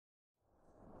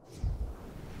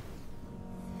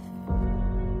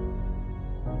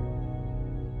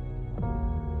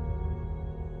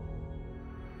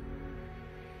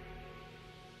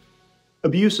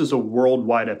Abuse is a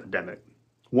worldwide epidemic.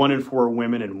 1 in 4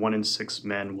 women and 1 in 6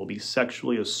 men will be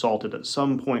sexually assaulted at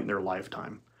some point in their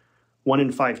lifetime. 1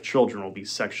 in 5 children will be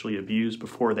sexually abused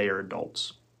before they are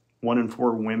adults. 1 in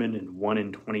 4 women and 1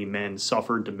 in 20 men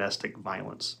suffer domestic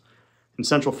violence. And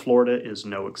Central Florida is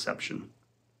no exception.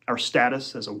 Our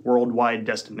status as a worldwide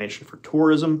destination for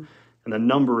tourism and the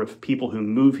number of people who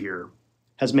move here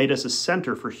has made us a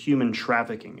center for human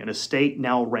trafficking and a state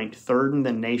now ranked 3rd in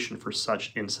the nation for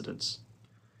such incidents.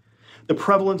 The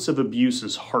prevalence of abuse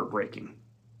is heartbreaking.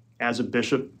 As a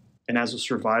bishop and as a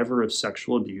survivor of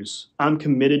sexual abuse, I'm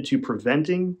committed to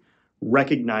preventing,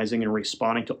 recognizing, and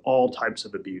responding to all types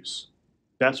of abuse.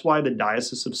 That's why the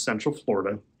Diocese of Central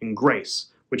Florida and GRACE,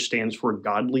 which stands for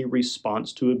Godly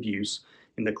Response to Abuse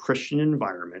in the Christian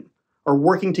Environment, are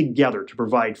working together to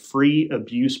provide free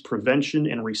abuse prevention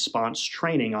and response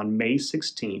training on May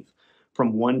 16th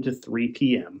from 1 to 3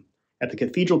 p.m. at the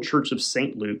Cathedral Church of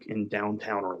St. Luke in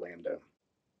downtown Orlando.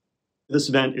 This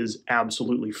event is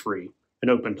absolutely free and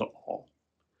open to all.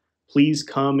 Please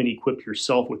come and equip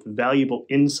yourself with valuable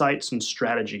insights and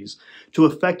strategies to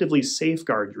effectively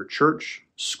safeguard your church,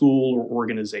 school, or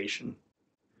organization.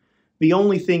 The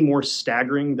only thing more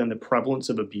staggering than the prevalence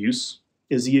of abuse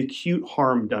is the acute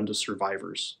harm done to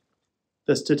survivors.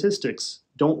 The statistics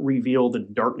don't reveal the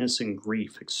darkness and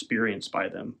grief experienced by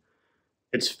them.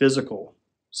 It's physical,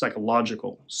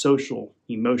 psychological, social,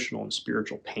 emotional, and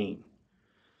spiritual pain.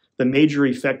 The major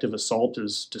effect of assault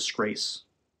is disgrace,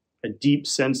 a deep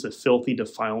sense of filthy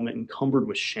defilement encumbered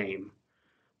with shame.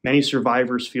 Many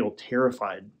survivors feel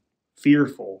terrified,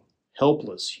 fearful,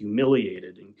 helpless,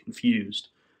 humiliated, and confused.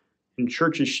 And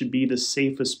churches should be the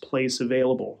safest place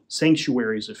available,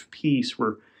 sanctuaries of peace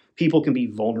where people can be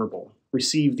vulnerable,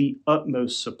 receive the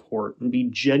utmost support, and be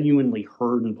genuinely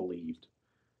heard and believed.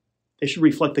 They should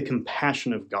reflect the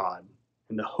compassion of God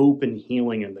and the hope and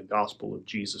healing in the gospel of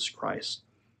Jesus Christ.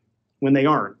 When they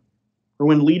aren't, or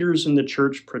when leaders in the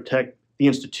church protect the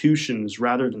institutions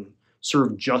rather than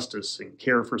serve justice and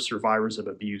care for survivors of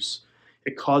abuse,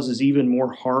 it causes even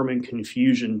more harm and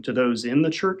confusion to those in the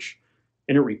church,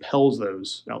 and it repels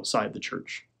those outside the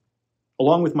church.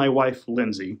 Along with my wife,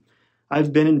 Lindsay,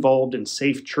 I've been involved in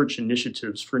safe church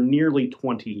initiatives for nearly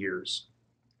 20 years.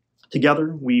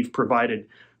 Together, we've provided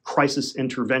crisis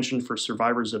intervention for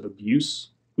survivors of abuse.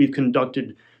 We've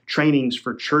conducted trainings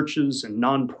for churches and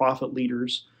nonprofit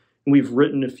leaders, and we've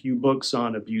written a few books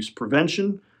on abuse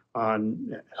prevention,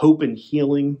 on hope and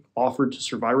healing offered to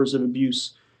survivors of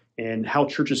abuse, and how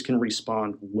churches can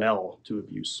respond well to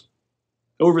abuse.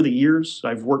 Over the years,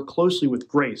 I've worked closely with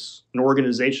GRACE, an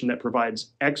organization that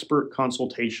provides expert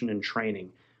consultation and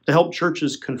training to help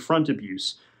churches confront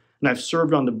abuse, and I've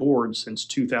served on the board since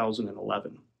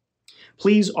 2011.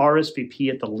 Please RSVP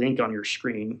at the link on your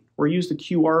screen or use the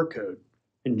QR code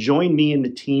and join me and the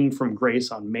team from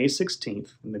GRACE on May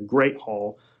 16th in the Great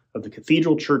Hall of the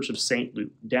Cathedral Church of St.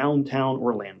 Luke, downtown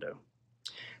Orlando.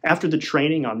 After the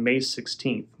training on May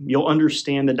 16th, you'll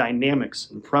understand the dynamics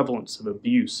and prevalence of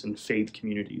abuse in faith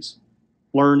communities.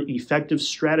 Learn effective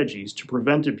strategies to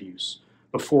prevent abuse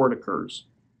before it occurs.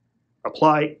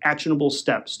 Apply actionable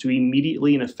steps to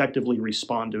immediately and effectively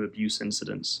respond to abuse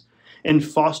incidents, and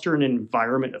foster an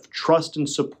environment of trust and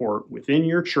support within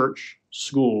your church,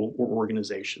 school, or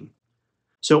organization.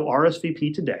 So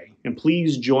RSVP today, and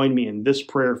please join me in this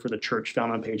prayer for the church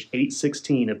found on page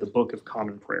 816 of the Book of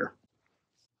Common Prayer.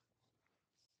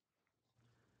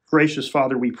 Gracious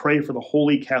Father, we pray for the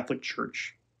Holy Catholic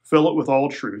Church. Fill it with all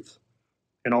truth,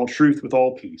 and all truth with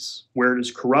all peace. Where it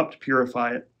is corrupt,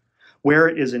 purify it. Where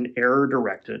it is in error,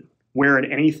 direct it. Where in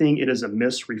anything it is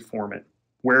amiss, reform it.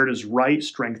 Where it is right,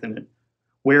 strengthen it.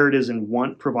 Where it is in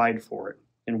want, provide for it.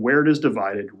 And where it is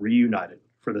divided, reunite it.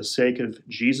 For the sake of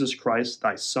Jesus Christ,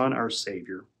 thy Son, our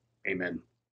Savior. Amen.